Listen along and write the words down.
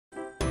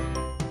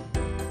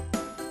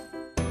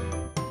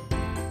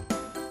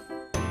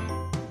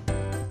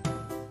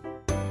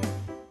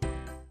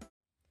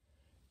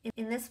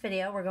In this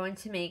video, we're going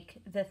to make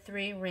the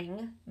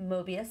 3-ring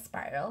Mobius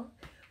spiral,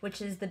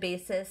 which is the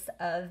basis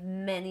of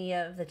many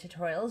of the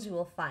tutorials you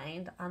will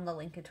find on the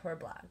Linkator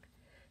blog.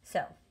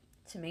 So,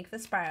 to make the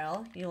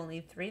spiral, you will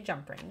need 3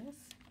 jump rings.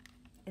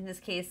 In this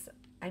case,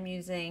 I'm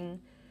using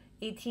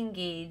 18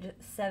 gauge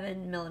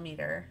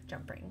 7mm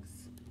jump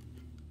rings.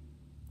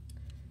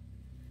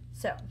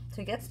 So,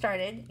 to get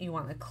started, you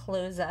want to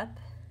close up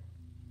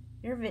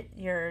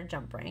your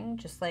jump ring,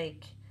 just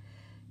like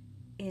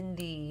in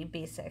the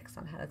basics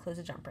on how to close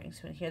a jump ring.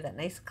 So you hear that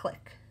nice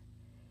click.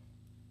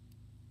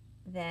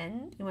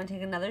 Then you want to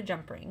take another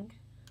jump ring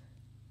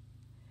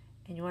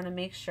and you want to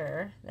make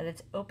sure that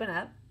it's open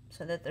up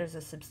so that there's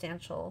a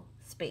substantial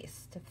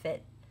space to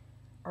fit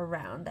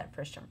around that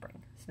first jump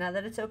ring. So now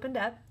that it's opened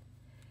up,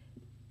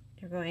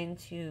 you're going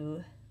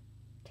to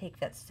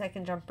take that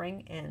second jump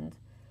ring and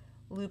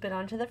loop it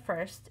onto the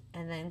first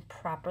and then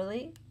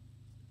properly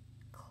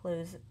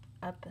close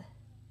up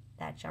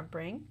that jump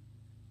ring.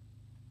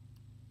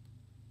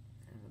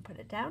 Put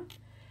it down,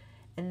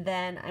 and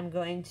then I'm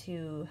going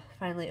to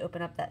finally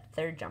open up that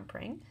third jump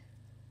ring.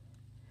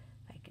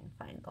 If I can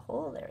find the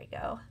hole, there we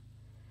go.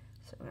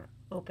 So we're going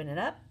to open it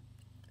up.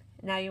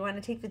 Now you want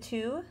to take the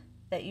 2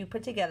 that you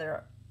put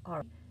together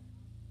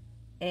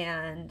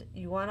and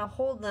you want to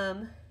hold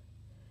them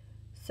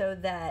so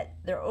that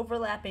they're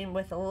overlapping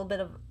with a little bit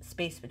of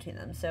space between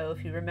them. So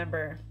if you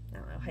remember, I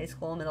don't know, high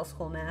school, middle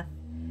school math,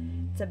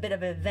 it's a bit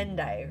of a Venn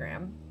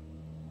diagram.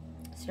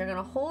 So you're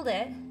going to hold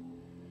it,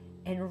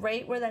 and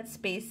right where that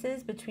space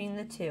is between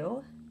the 2,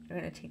 you're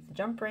going to take the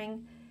jump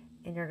ring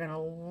and you're going to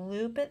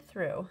loop it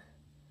through.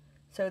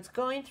 So it's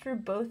going through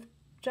both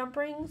jump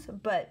rings,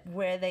 but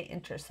where they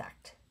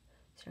intersect.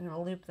 So you're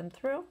going to loop them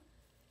through,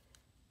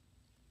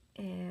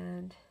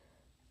 and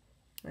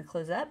I'm going to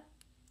close up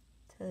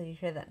till you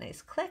hear that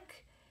nice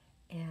click,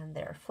 and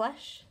they're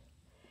flush.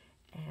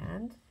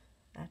 And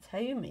that's how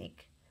you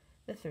make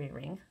the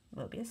 3-ring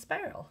Mobius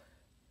spiral.